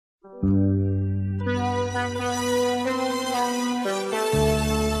To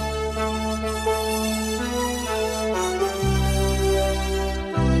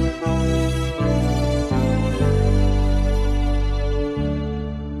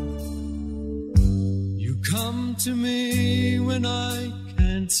me when I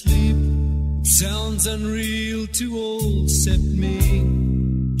can't sleep, it sounds unreal to all except me.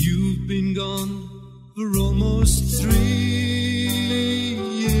 You've been gone for almost 3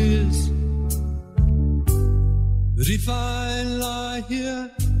 years. But if I lie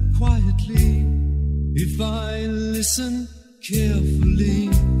here quietly, if I listen carefully,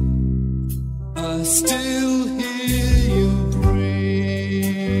 I still hear you breathing.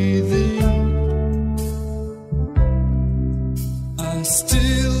 I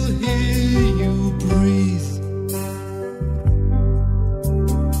still hear you breathe.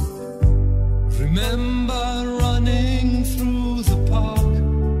 Remember running through the park.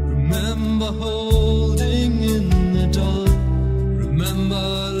 Remember holding in the dark. Remember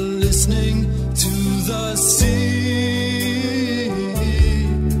listening to the sea.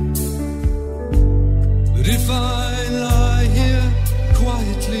 But if I lie here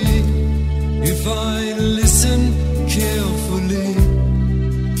quietly, if I listen carefully,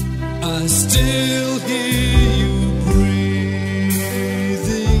 I still hear you breathing.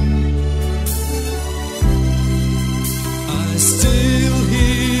 I still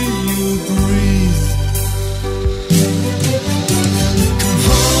hear you breathe. Come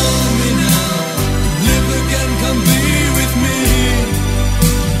hold me now, live again, come be with me.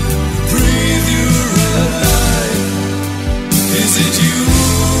 Breathe, you're alive. Is it you?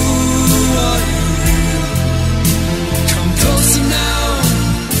 Are you real? Come closer now.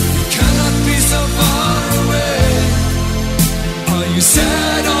 So far away. Are you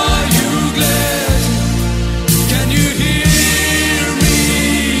sad? Are you glad? Can you hear me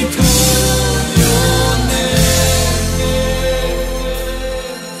call your name?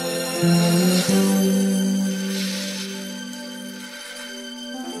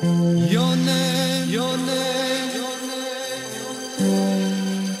 Your name, your name, your name.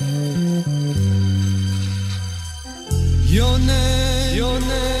 Your name, your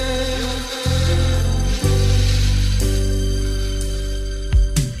name.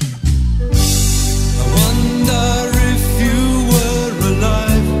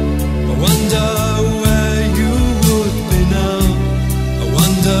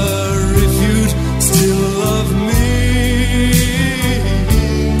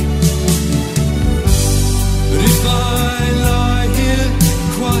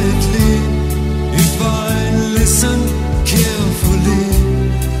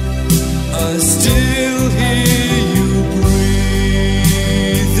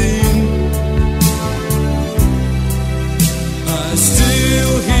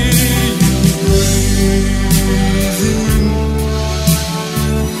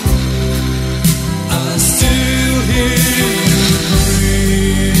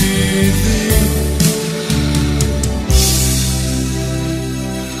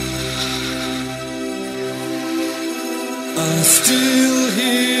 I still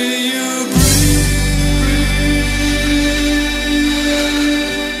hear